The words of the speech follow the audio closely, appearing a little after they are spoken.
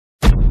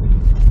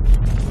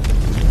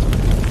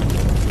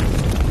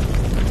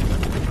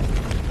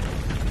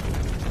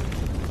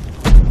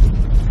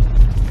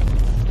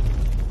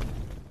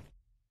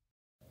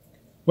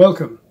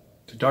Welcome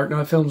to Dark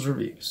Knight Films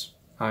Reviews.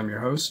 I'm your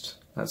host,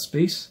 that's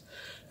Spease,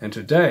 and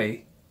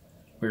today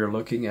we are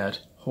looking at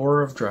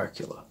Horror of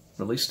Dracula,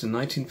 released in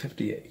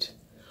 1958.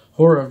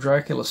 Horror of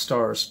Dracula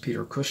stars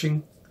Peter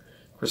Cushing,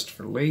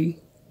 Christopher Lee,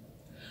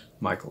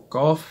 Michael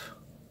Gough,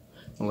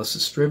 Melissa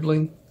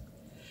Stribling,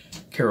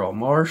 Carol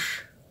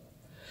Marsh,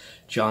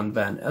 John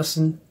Van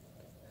Eyssen,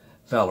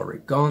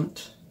 Valerie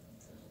Gaunt,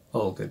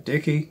 Olga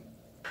Dickie,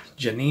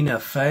 Janina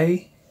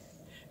Faye,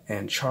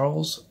 and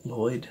Charles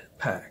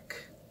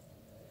Lloyd-Pack.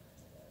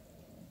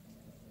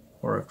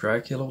 Horror of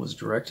Dracula was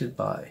directed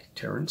by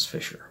Terence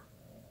Fisher.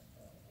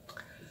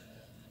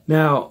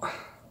 Now,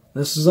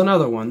 this is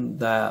another one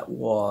that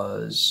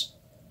was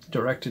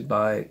directed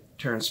by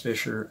Terence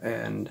Fisher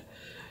and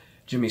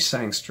Jimmy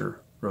Sangster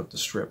wrote the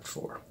script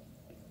for.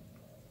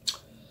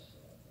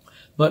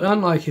 But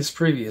unlike his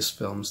previous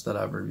films that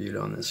I've reviewed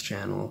on this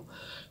channel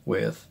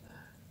with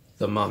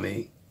The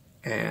Mummy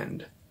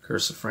and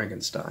Curse of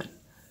Frankenstein,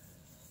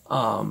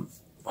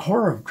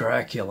 Horror of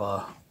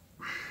Dracula,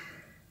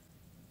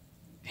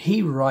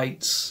 he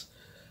writes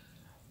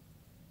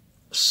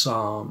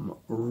some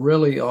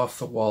really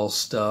off-the-wall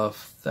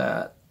stuff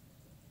that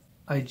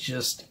I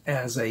just,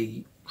 as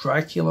a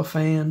Dracula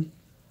fan,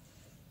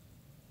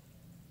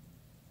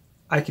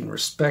 I can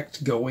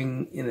respect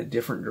going in a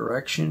different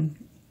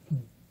direction,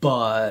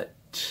 but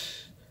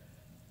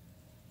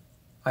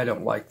I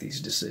don't like these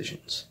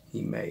decisions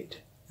he made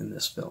in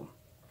this film.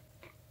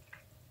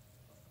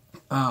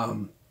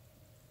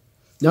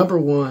 Number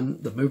one,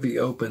 the movie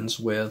opens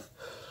with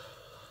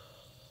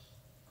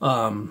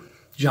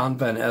John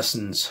Van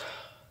Essen's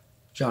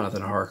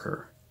Jonathan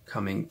Harker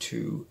coming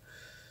to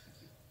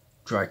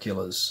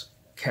Dracula's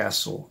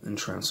castle in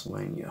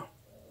Transylvania.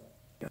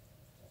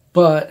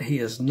 But he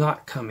is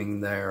not coming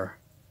there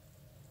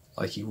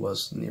like he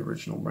was in the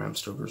original Bram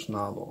Stoker's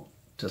novel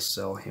to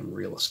sell him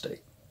real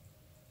estate.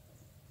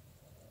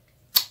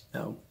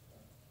 No.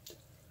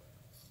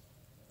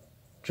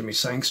 Jimmy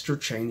Sangster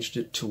changed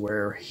it to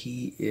where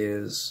he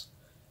is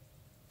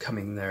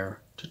coming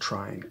there to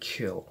try and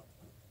kill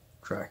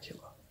Dracula.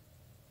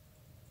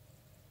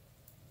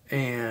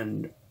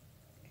 And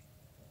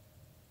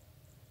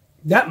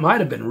that might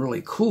have been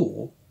really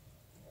cool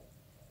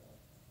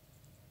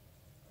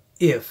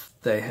if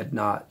they had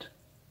not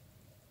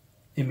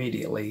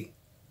immediately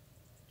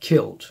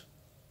killed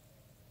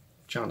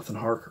Jonathan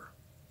Harker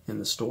in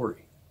the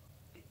story.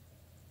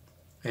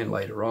 And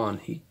later on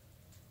he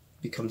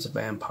becomes a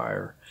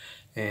vampire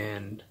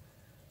and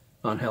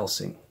Van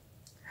Helsing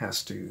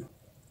has to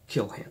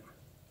kill him.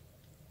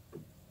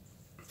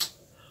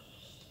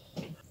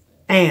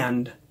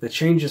 And the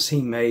changes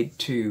he made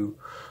to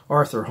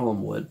Arthur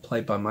Holmwood,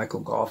 played by Michael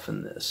Gough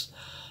in this,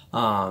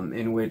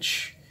 in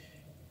which,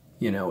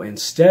 you know,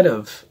 instead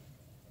of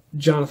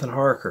Jonathan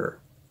Harker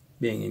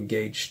being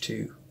engaged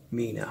to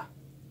Mina,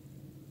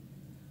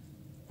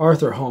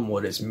 Arthur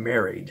Holmwood is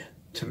married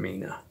to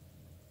Mina.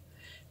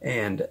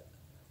 And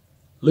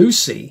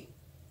Lucy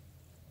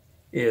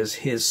is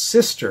his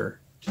sister,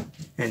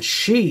 and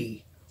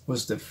she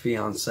was the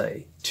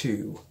fiancée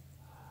to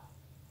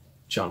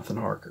Jonathan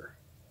Harker.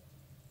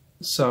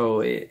 So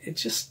it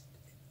just,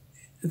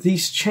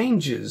 these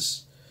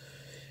changes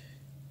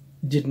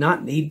did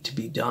not need to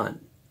be done.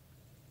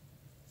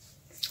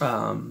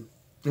 And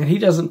he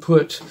doesn't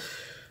put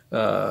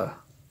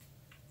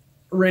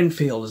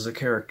Renfield as a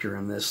character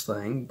in this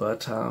thing,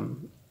 but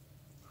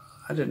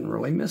I didn't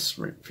really miss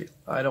Renfield.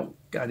 I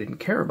didn't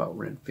care about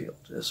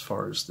Renfield as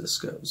far as this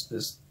goes.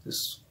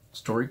 This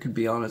story could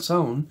be on its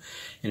own,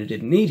 and it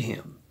didn't need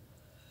him.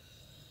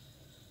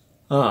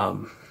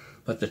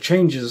 But the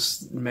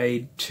changes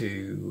made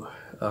to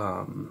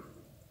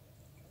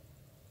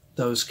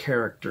those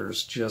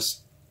characters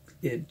just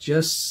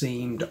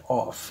seemed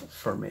off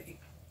for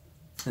me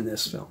in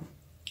this film.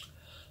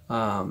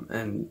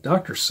 And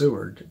Dr.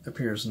 Seward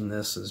appears in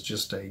this as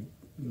just a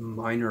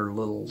minor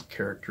little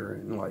character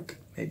in like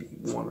maybe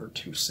one or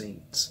two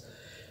scenes.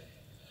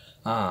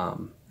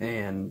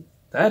 And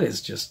that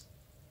is just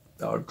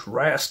a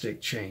drastic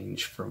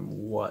change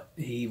from what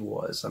he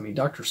was. I mean,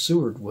 Dr.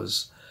 Seward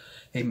was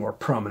a more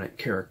prominent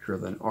character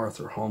than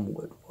Arthur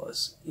Holmwood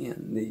was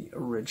in the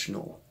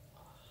original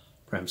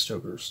Bram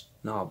Stoker's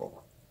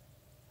novel.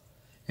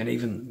 And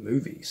even the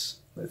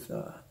movies with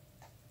Bela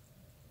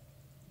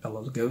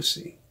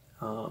Lugosi.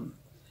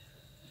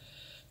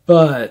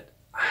 But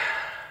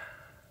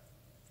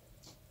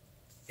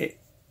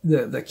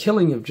the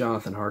killing of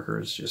Jonathan Harker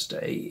is just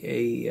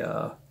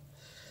that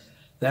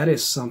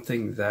is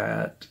something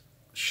that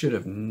should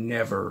have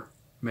never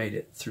made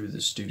it through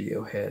the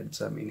studio heads.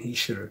 I mean, he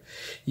should have,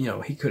 you know,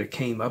 he could have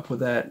came up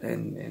with that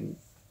and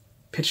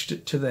pitched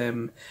it to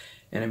them,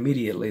 and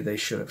immediately they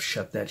should have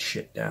shut that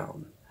shit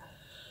down.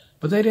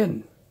 But they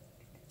didn't.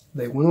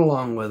 They went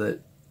along with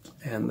it,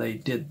 and they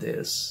did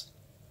this.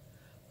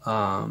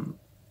 And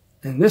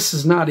this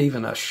is not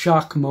even a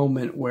shock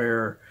moment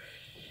where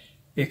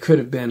it could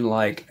have been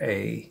like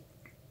a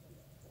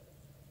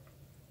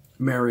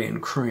Marion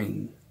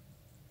Crane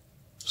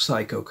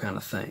Psycho kind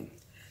of thing.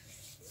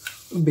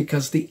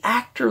 because the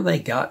actor they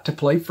got to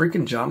play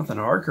freaking Jonathan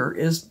Harker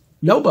is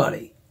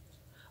nobody.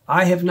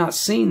 I have not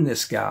seen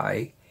this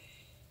guy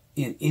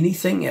in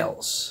anything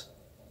else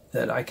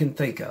that I can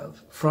think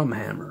of from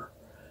Hammer.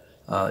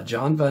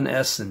 John Van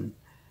Eyssen,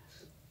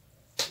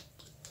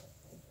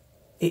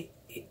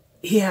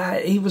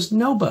 he was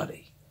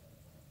nobody.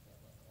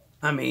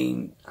 I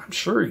mean, I'm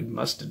sure he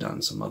must have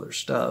done some other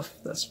stuff.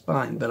 That's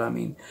fine. But I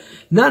mean,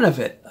 none of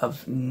it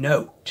of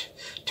note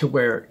to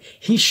where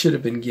he should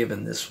have been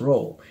given this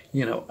role.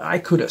 You know, I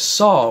could have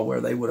saw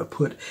where they would have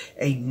put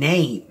a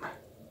name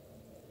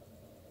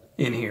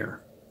in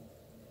here,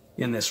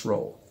 in this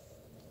role,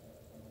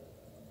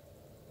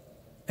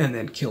 and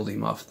then killed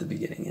him off at the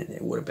beginning, and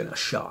it would have been a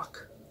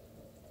shock.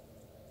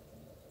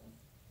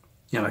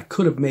 And I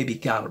could have maybe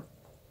got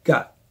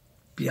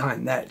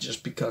behind that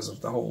just because of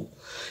the whole,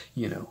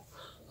 you know,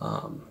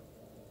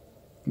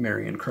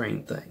 Marion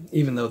Crane thing,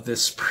 even though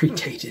this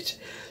predated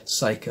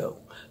Psycho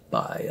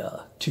by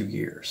 2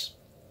 years.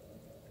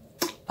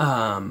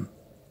 But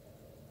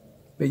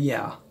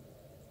yeah,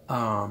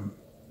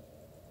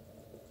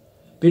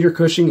 Peter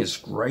Cushing is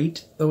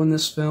great though in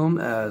this film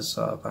as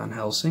Van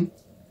Helsing,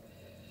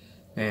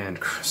 and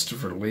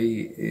Christopher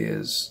Lee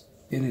is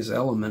in his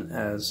element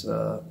as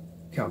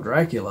Count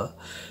Dracula.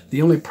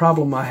 The only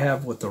problem I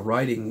have with the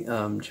writing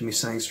Jimmy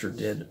Sangster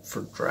did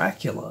for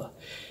Dracula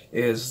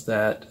is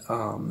that,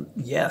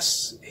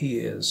 yes, he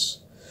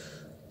is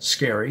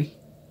scary,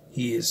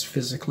 he is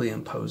physically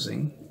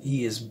imposing,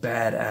 he is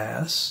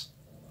badass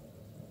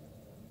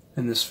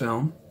in this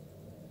film,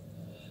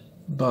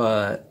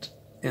 but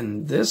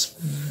in this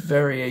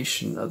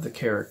variation of the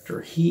character,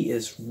 he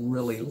is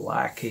really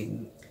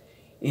lacking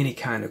any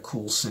kind of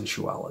cool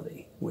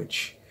sensuality,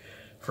 which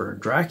for a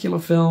Dracula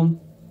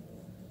film,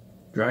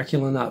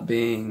 Dracula not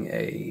being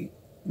a,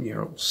 you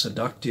know,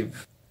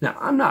 seductive. Now,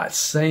 I'm not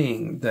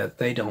saying that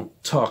they don't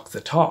talk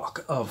the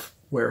talk of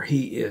where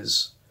he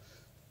is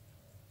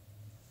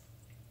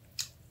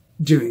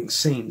doing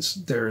scenes.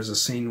 There is a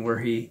scene where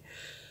he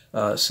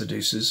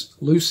seduces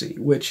Lucy,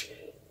 which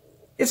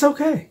it's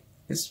okay.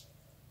 It's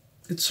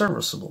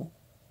serviceable.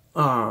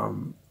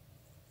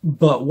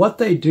 But what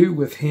they do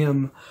with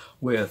him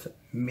with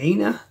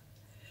Mina,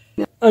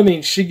 I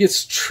mean, she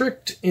gets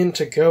tricked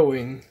into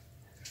going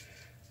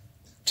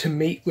to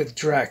meet with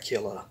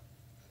Dracula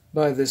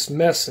by this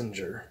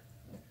messenger.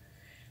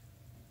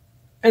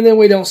 And then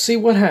we don't see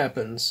what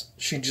happens.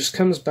 She just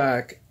comes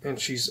back and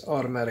she's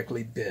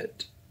automatically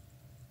bit.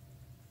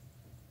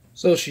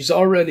 So she's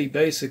already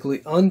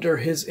basically under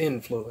his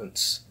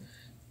influence.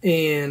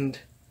 And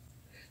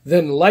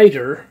then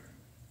later,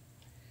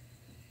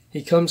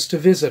 he comes to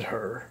visit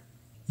her.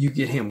 You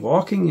get him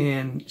walking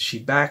in, she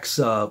backs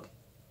up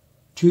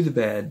to the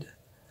bed,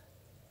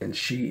 and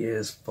she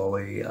is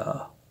fully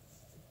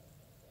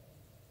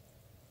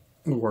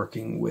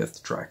working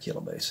with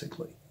Dracula,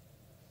 basically,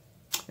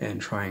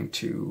 and trying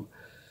to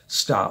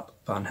stop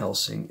Van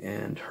Helsing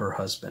and her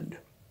husband,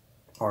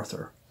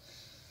 Arthur,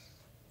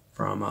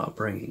 from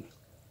bringing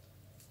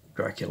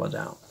Dracula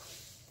down.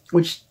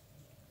 Which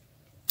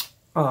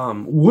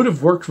would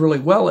have worked really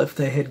well if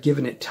they had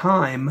given it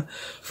time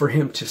for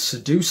him to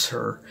seduce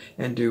her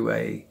and do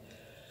a...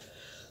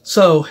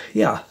 So,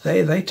 yeah,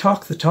 they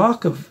talk the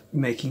talk of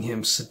making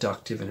him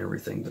seductive and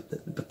everything,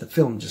 but the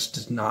film just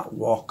does not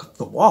walk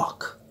the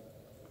walk.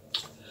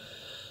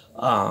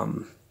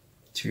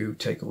 To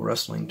take a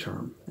wrestling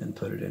term and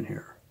put it in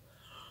here.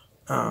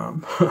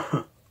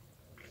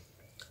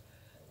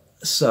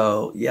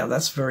 So, yeah,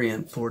 that's very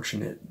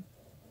unfortunate.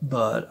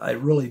 But I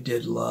really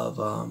did love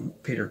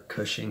Peter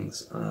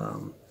Cushing's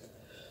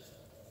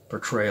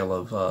portrayal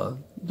of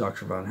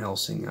Dr. Van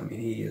Helsing. I mean,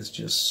 he is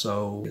just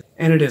so...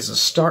 And it is a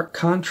stark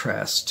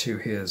contrast to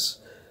his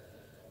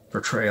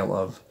portrayal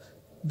of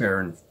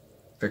Baron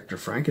Victor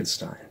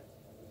Frankenstein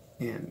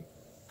in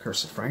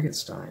Curse of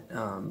Frankenstein,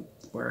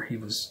 where he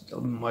was a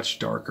much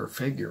darker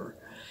figure.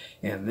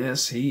 In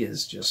this, he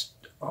is just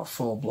a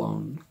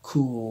full-blown,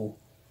 cool,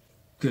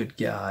 good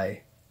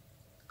guy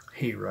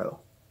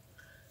hero.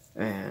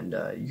 And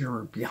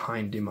you're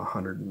behind him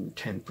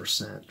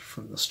 110%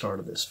 from the start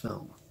of this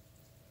film.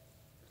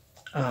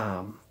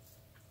 But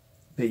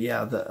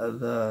yeah,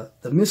 the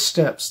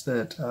missteps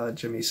that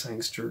Jimmy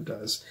Sangster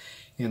does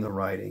in the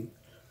writing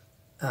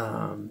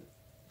kind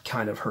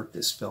of hurt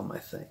this film, I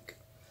think.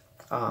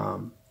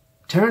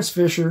 Terence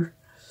Fisher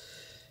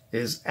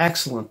is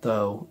excellent,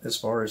 though, as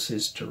far as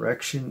his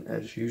direction,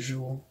 as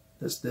usual.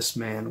 This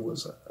man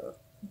was a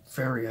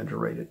very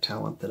underrated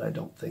talent that I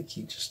don't think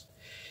he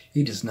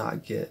does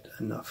not get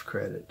enough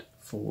credit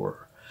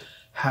for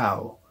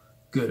how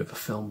good of a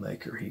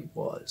filmmaker he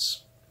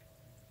was.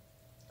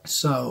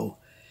 So,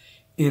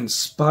 in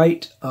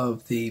spite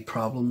of the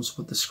problems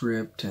with the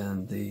script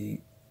and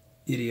the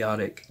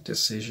idiotic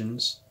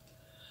decisions,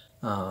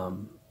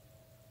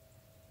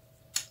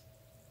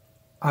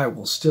 I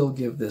will still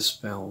give this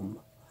film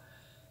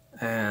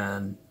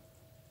an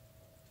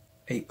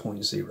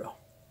 8.0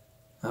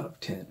 out of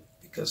 10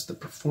 because the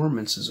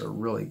performances are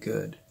really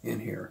good in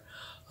here.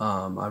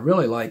 I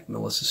really liked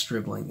Melissa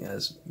Stribling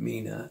as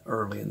Mina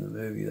early in the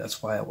movie.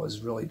 That's why I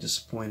was really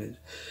disappointed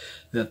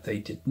that they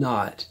did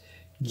not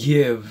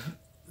give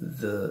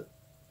the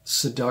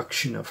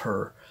seduction of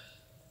her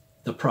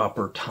the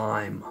proper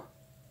time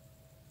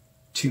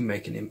to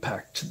make an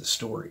impact to the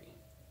story.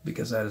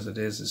 Because as it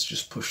is, it's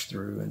just pushed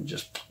through and it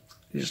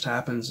just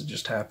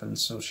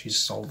happens. So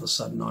she's all of a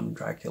sudden on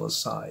Dracula's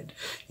side.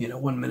 You know,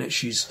 one minute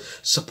she's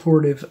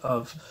supportive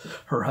of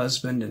her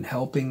husband and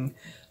helping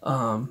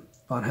Van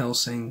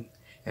Helsing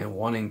and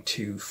wanting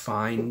to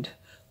find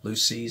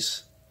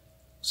Lucy's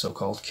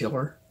so-called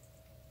killer.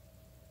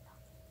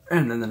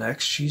 And then the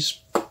next,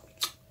 she's,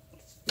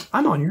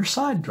 I'm on your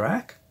side,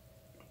 Drac.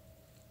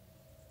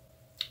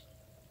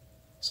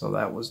 So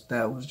that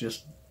was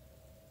just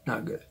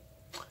not good.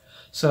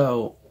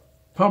 So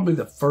probably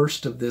the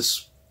first of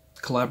this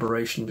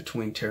collaboration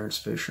between Terence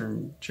Fisher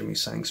and Jimmy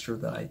Sangster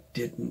that I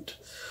didn't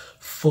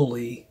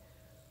fully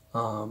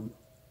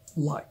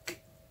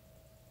like.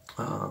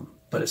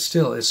 But it's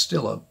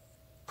still a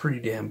pretty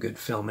damn good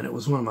film, and it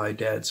was one of my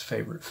dad's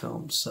favorite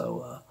films.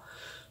 So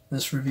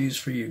this review's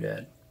for you,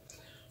 Dad.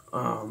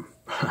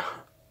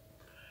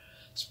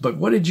 But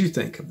what did you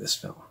think of this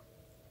film?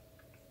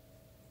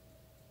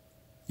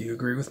 Do you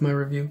agree with my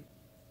review?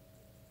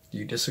 Do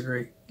you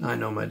disagree? I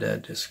know my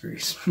dad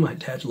disagrees. My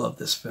dad loved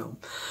this film.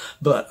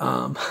 But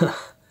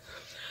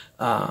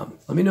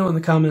let me know in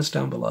the comments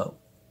down below.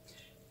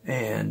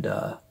 And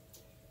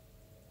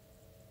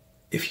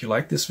if you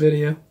like this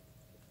video,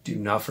 do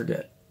not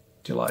forget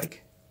to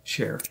like,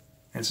 share,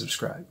 and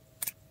subscribe.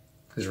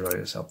 Because it really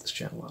does help this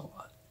channel out a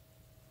lot.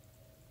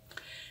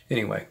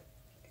 Anyway,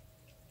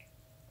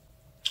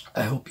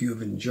 I hope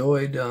you've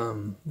enjoyed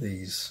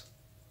these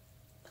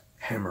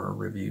Hammer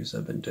reviews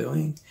I've been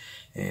doing,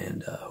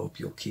 and I hope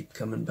you'll keep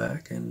coming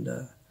back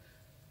and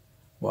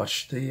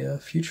watch the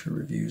future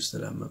reviews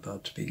that I'm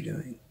about to be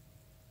doing.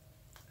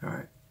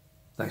 Alright,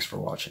 thanks for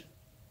watching.